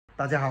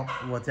大家好，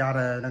我家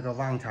的那个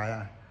旺财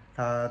啊，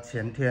它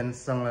前天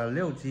生了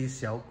6只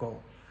小狗，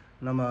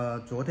那么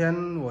昨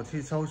天我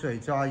去抽水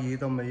抓鱼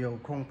都没有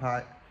空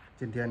拍，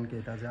今天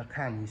给大家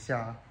看一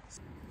下。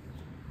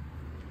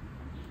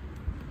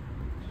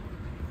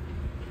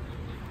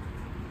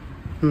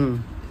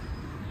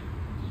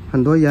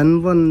很多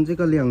人问这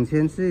个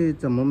2004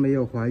怎么没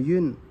有怀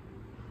孕？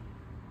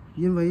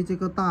因为这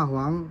个大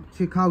黄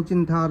去靠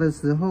近它的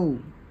时候，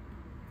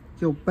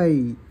就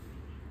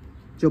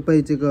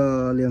被这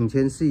个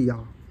2004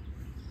咬。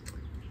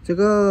这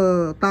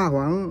个大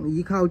黄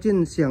一靠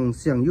近想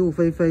入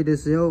非非的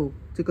时候，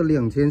这个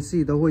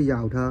2004都会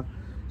咬它，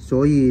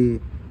所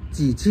以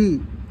几次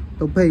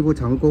都配不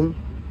成功，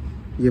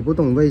也不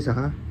懂为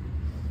啥。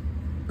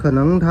可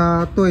能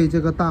它对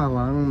这个大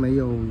黄没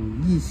有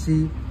意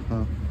思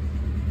啊，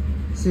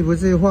是不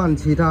是换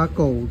其他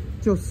狗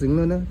就行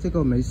了呢？这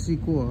个没试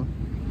过啊。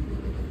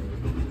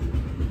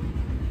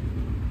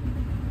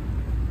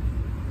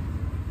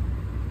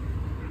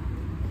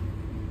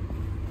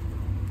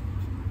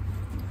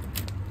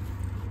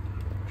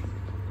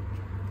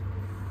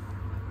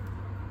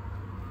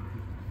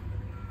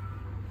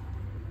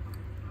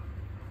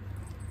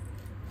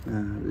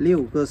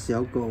6个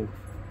小狗。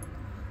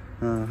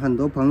很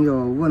多朋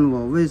友问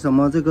我为什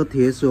么这个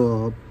铁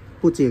锁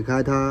不解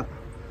开它。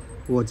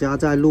我家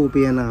在路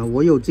边啊，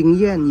我有经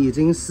验，已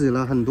经死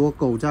了很多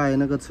狗在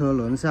那个车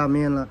轮下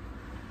面了。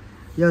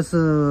要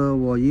是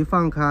我一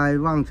放开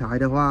旺财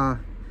的话，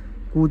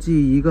估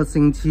计1个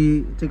星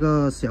期这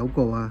个小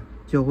狗啊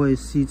就会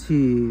失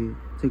去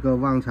这个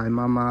旺财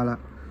妈妈了。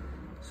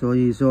所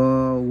以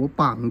说我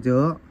绑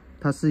着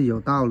它是有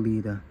道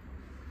理的，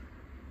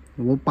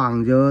我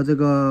绑着这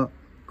个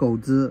狗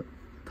子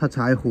它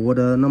才活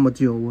得那么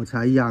久，我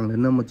才养了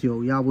那么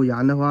久，要不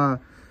然的话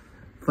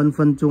分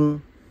分钟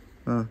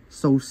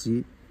收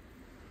拾。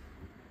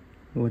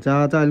我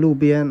家在路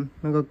边，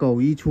那个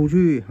狗一出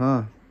去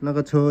那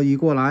个车一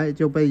过来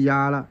就被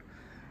压了。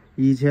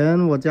以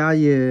前我家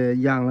也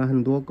养了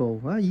很多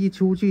狗一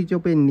出去就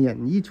被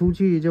撵，一出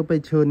去就被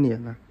车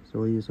撵了，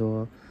所以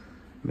说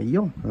没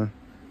用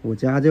我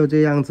家就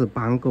这样子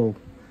绑狗，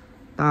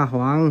大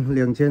黄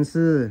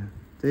2004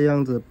这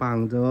样子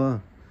绑着，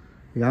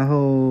然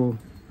后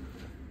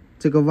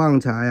这个旺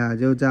财啊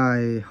就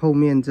在后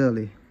面这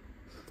里。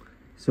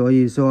所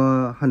以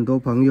说很多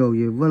朋友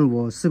也问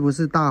我是不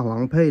是大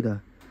黄配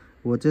的。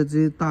我这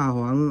只大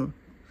黄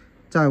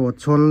在我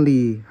村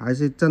里还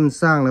是镇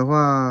上的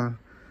话，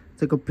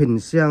这个品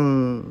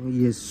相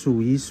也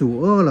数1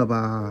数2了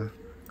吧，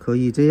可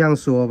以这样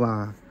说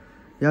吧。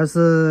要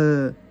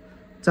是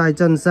在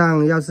镇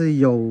上要是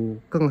有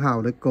更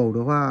好的狗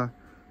的话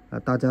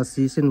大家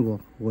私信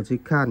我去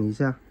看一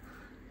下，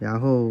然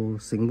后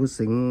行不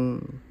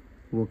行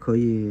我可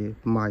以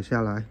买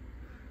下来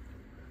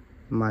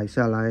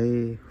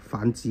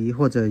繁殖，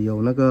或者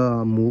有那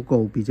个母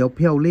狗比较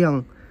漂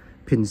亮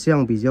品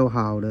相比较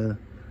好的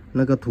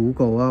那个土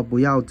狗啊，不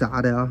要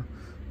杂的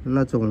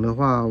那种的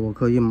话我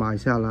可以买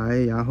下来，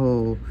然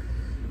后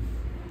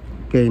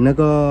给那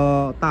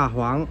个大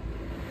黄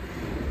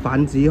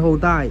繁殖后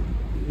代。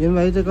因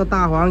为这个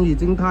大黄已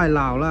经太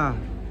老了，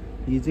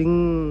已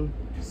经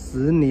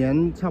10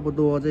年差不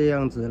多这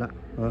样子了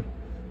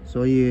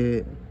所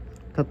以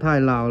它太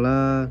老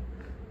了，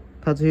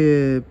它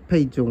去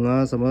配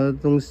种什么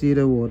东西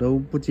的我都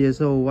不接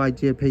受外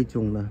界配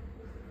种了，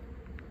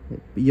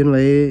因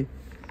为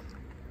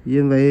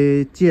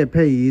借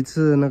配一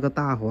次那个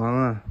大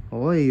黄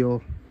哎呦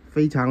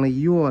非常的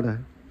弱的，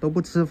都不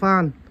吃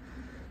饭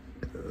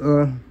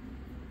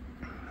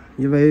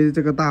因为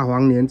这个大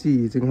黄年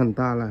纪已经很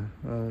大了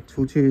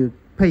出去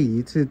配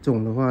一次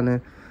种的话呢，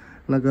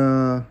那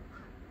个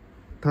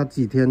它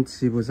几天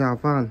吃不下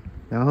饭，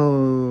然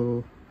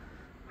后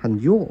很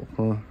弱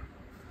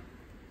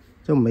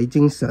就没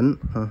精神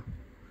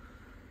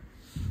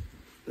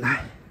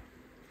来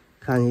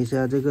看一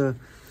下这个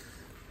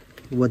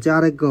我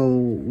家的狗，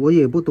我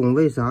也不懂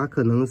为啥，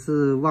可能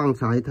是旺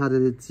财它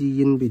的基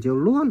因比较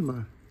乱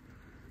吧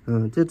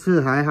这次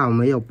还好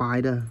没有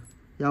白的，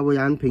要不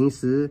然平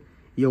时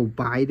有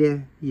白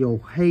的有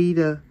黑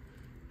的。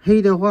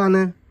黑的话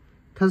呢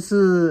它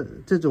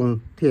是这种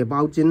铁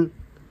包筋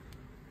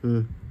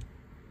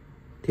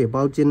铁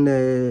包筋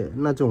的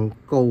那种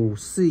狗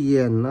饲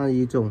眼那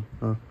一种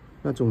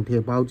那种铁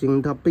包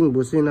筋，它并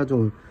不是那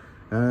种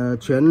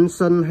全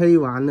身黑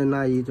丸的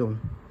那一种。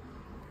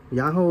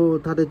然后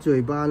它的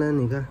嘴巴呢，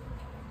你看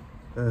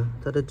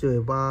它的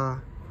嘴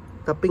巴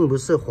它并不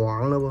是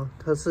黄的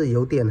它是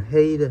有点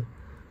黑的。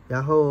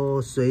然后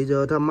随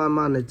着它慢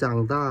慢的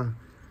长大，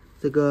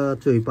这个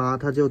嘴巴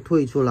它就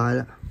退出来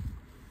了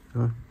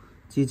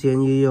之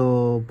前也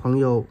有朋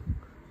友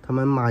他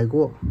们买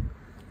过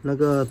那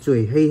个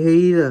嘴黑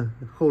黑的，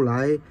后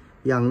来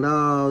养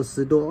到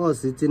10多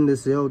20斤的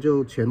时候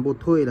就全部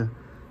退了，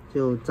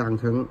就长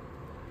成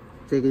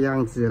这个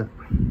样子了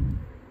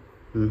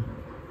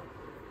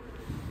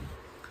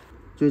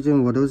最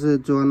近我都是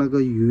抓那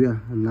个鱼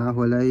拿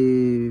回来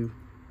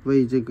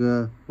喂这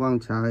个旺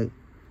财，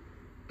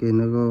给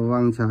那个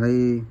旺财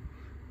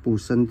补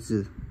身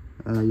子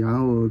然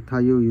后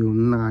它又有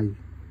奶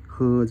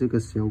喝，这个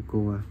小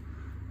狗啊，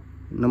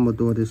那么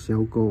多的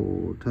小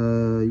狗，它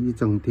一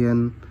整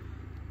天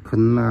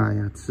啃奶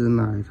啊、吃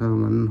奶，它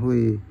们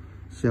会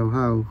消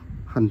耗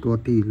很多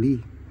体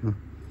力啊。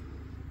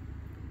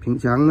平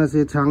常那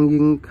些苍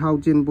蝇靠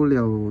近不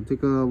了这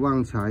个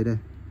旺财的，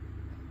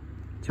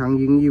苍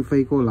蝇一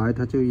飞过来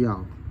它就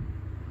咬。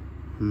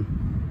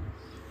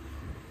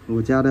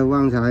我家的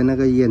旺财那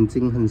个眼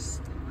睛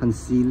很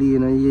犀利，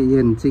那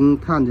眼睛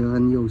看着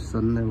很有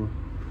神的哦。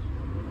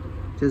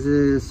就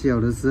是小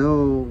的时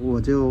候我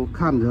就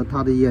看着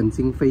它的眼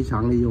睛非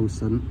常的有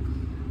神，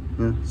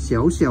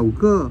小小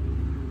个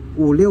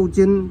5、6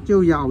斤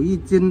就咬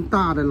1斤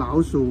大的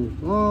老鼠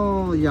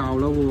哦，咬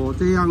了我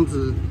这样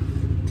子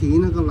提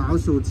那个老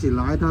鼠起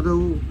来，它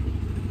都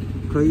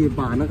可以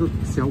把那个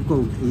小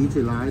狗提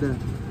起来的，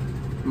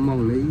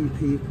猛的一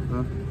批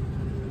啊！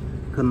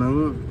可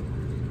能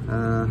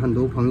很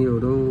多朋友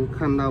都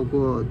看到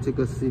过这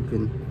个视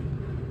频，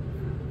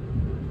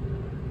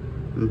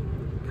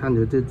看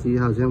着这只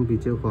好像比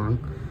较黄，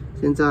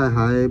现在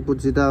还不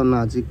知道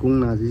哪只公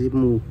哪只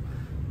母，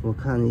我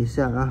看一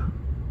下啊。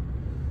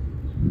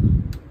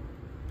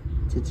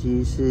这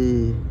只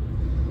是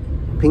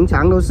平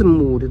常都是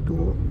母的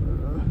多，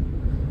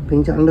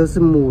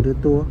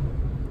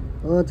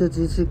哦，这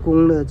只是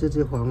公的，这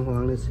只黄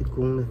黄的是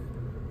公的。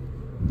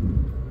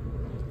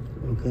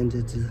你看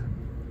这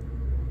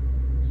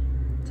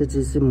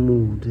只是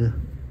母的，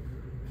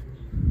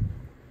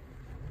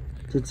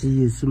这只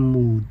也是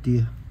母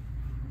的。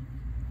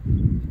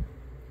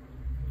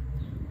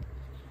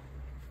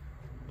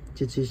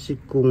这只是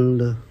公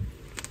的，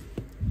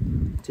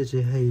这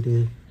只黑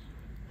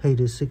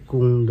的是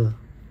公的。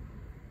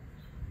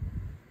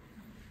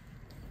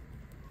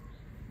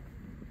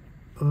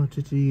哦，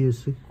这只也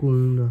是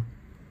公的。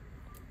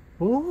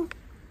哦，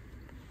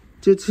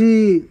这次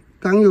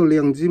刚有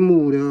2只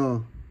母的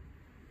哦。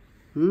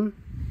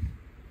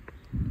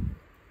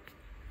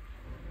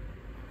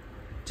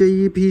这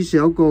一批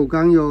小狗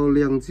刚有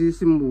2只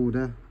是母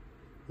的，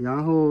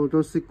然后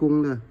都是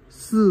公的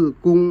，4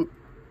公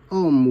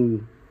2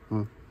母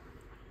啊，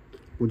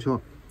不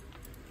错。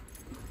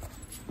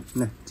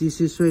来，继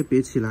续睡，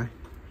别起来。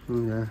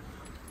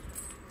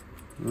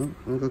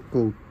那个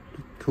狗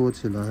拖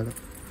起来了。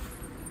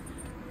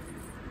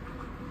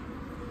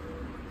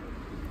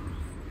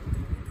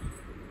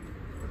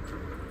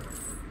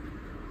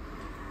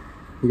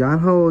然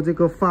后这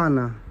个饭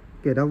呢，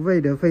给它喂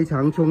得非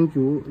常充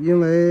足，因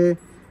为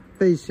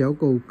被小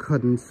狗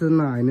啃吃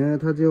奶呢，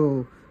它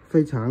就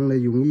非常的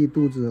容易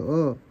肚子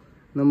饿，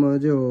那么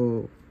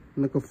就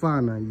那个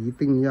饭呢，一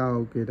定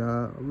要给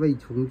它喂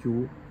充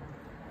足。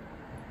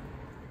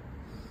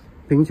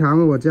平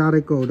常我家的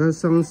狗它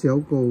生小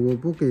狗，我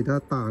不给它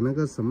打那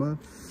个什么，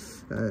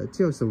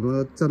叫什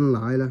么针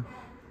来了。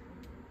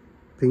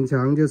平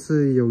常就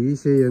是有一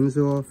些人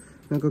说，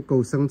那个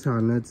狗生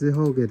产了之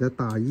后给它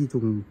打一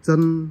种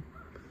针，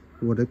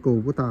我的狗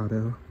不打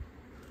的。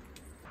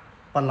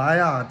本来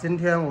啊，今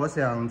天我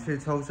想去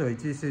抽水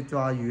继续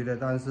抓鱼的，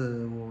但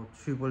是我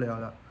去不了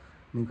了。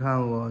你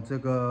看我这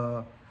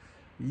个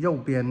右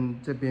边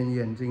这边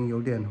眼睛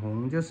有点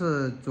红，就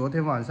是昨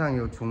天晚上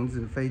有虫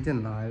子飞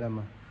进来了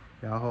嘛，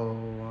然后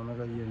那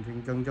个眼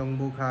睛睁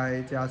不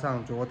开，加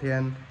上昨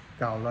天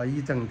搞了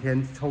一整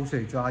天抽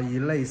水抓鱼，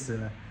累死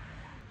了。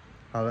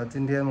好了，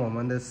今天我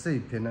们的视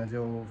频呢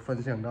就分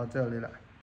享到这里了。